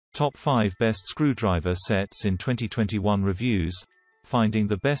Top 5 Best Screwdriver Sets in 2021 Reviews. Finding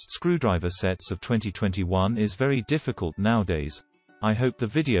the best screwdriver sets of 2021 is very difficult nowadays. I hope the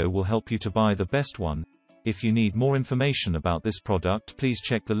video will help you to buy the best one. If you need more information about this product, please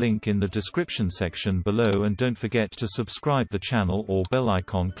check the link in the description section below, and don't forget to subscribe the channel or bell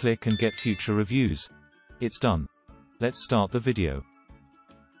icon, click and get future reviews. It's done. Let's start the video.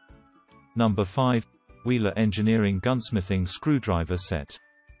 Number 5. WIHA Engineering Gunsmithing Screwdriver Set.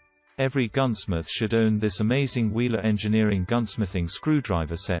 Every gunsmith should own this amazing WIHA Engineering Gunsmithing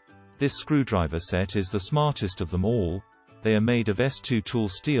Screwdriver Set. This screwdriver set is the smartest of them all. They are made of S2 tool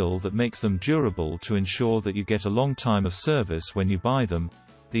steel that makes them durable to ensure that you get a long time of service when you buy them.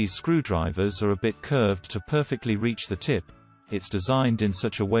 These screwdrivers are a bit curved to perfectly reach the tip. It's designed in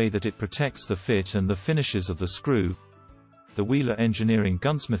such a way that it protects the fit and the finishes of the screw. The WIHA Engineering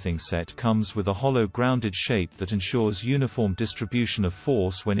Gunsmithing Set comes with a hollow grounded shape that ensures uniform distribution of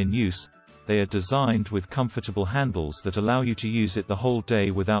force when in use. They are designed with comfortable handles that allow you to use it the whole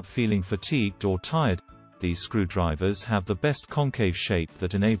day without feeling fatigued or tired. These screwdrivers have the best concave shape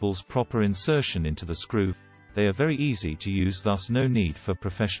that enables proper insertion into the screw. They are very easy to use, thus no need for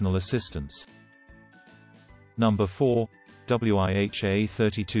professional assistance. Number 4. WIHA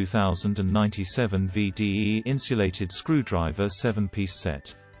 32097 VDE Insulated Screwdriver 7-piece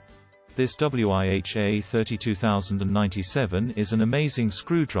Set. This WIHA 32097 is an amazing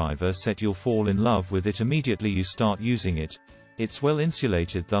screwdriver set. You'll fall in love with it immediately you start using it. It's well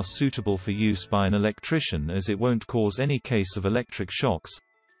insulated, thus suitable for use by an electrician, as it won't cause any case of electric shocks.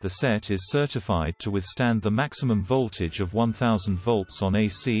 The set is certified to withstand the maximum voltage of 1000 volts on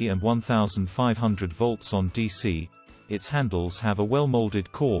AC and 1500 volts on DC. Its handles have a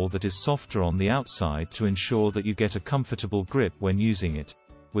well-molded core that is softer on the outside to ensure that you get a comfortable grip when using it.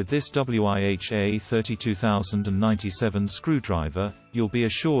 With this WIHA 32097 screwdriver, you'll be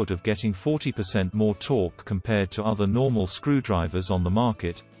assured of getting 40% more torque compared to other normal screwdrivers on the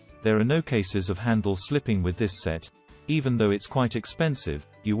market. There are no cases of handle slipping with this set. Even though it's quite expensive,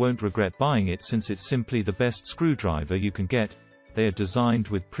 you won't regret buying it, since it's simply the best screwdriver you can get. They are designed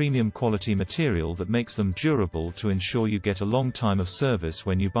with premium quality material that makes them durable to ensure you get a long time of service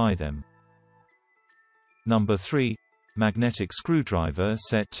when you buy them. Number 3. Magnetic Screwdriver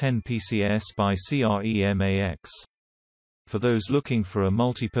Set 10 PCS by CREMAX. For those looking for a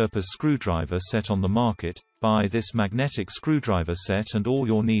multi-purpose screwdriver set on the market, buy this magnetic screwdriver set and all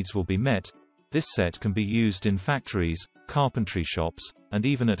your needs will be met. This set can be used in factories, carpentry shops, and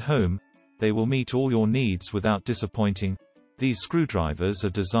even at home. They will meet all your needs without disappointing. These screwdrivers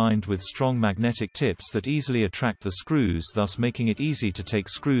are designed with strong magnetic tips that easily attract the screws, thus making it easy to take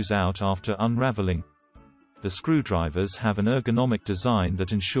screws out after unraveling. The screwdrivers have an ergonomic design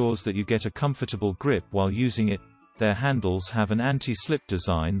that ensures that you get a comfortable grip while using it. Their handles have an anti-slip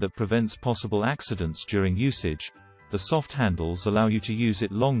design that prevents possible accidents during usage. The soft handles allow you to use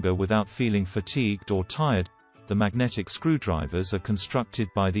it longer without feeling fatigued or tired. The magnetic screwdrivers are constructed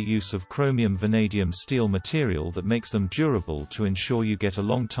by the use of chromium vanadium steel material that makes them durable to ensure you get a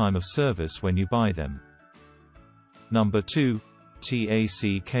long time of service when you buy them. Number 2.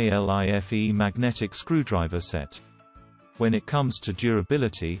 TACKLIFE Magnetic Screwdriver Set. When it comes to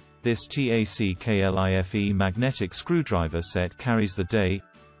durability, this TACKLIFE magnetic screwdriver set carries the day.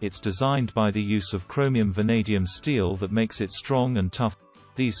 It's designed by the use of chromium vanadium steel that makes it strong and tough.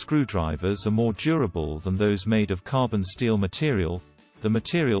 These screwdrivers are more durable than those made of carbon steel material. The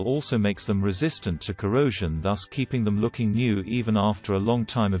material also makes them resistant to corrosion, thus keeping them looking new even after a long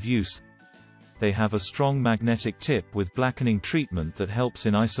time of use. They have a strong magnetic tip with blackening treatment that helps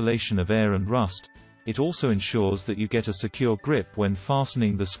in isolation of air and rust. It also ensures that you get a secure grip when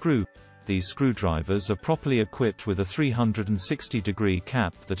fastening the screw. These screwdrivers are properly equipped with a 360-degree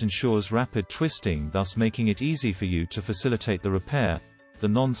cap that ensures rapid twisting, thus making it easy for you to facilitate the repair. The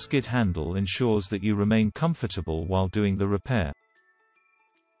non-skid handle ensures that you remain comfortable while doing the repair.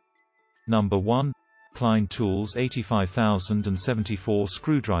 Number 1. Klein Tools 85074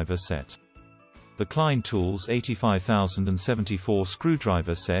 Screwdriver Set. The Klein Tools 85074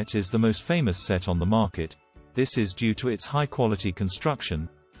 screwdriver set is the most famous set on the market. This is due to its high-quality construction.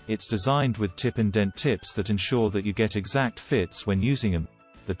 It's designed with tip indent tips that ensure that you get exact fits when using them.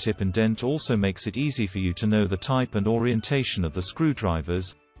 The tip indent also makes it easy for you to know the type and orientation of the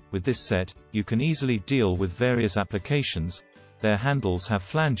screwdrivers. With this set, you can easily deal with various applications. Their handles have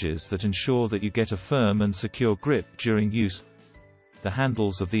flanges that ensure that you get a firm and secure grip during use. The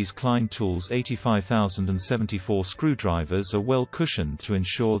handles of these Klein Tools 85074 screwdrivers are well cushioned to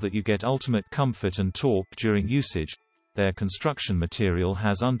ensure that you get ultimate comfort and torque during usage. Their construction material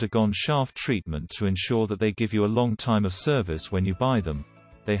has undergone shaft treatment to ensure that they give you a long time of service when you buy them.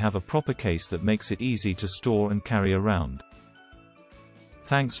 they have a proper case that makes it easy to store and carry around.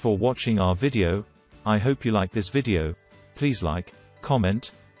 Thanks for watching our video. I hope you like this video. Please like,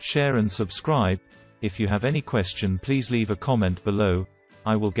 comment, share and subscribe. If you have any question, please leave a comment below.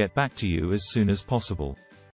 I will get back to you as soon as possible.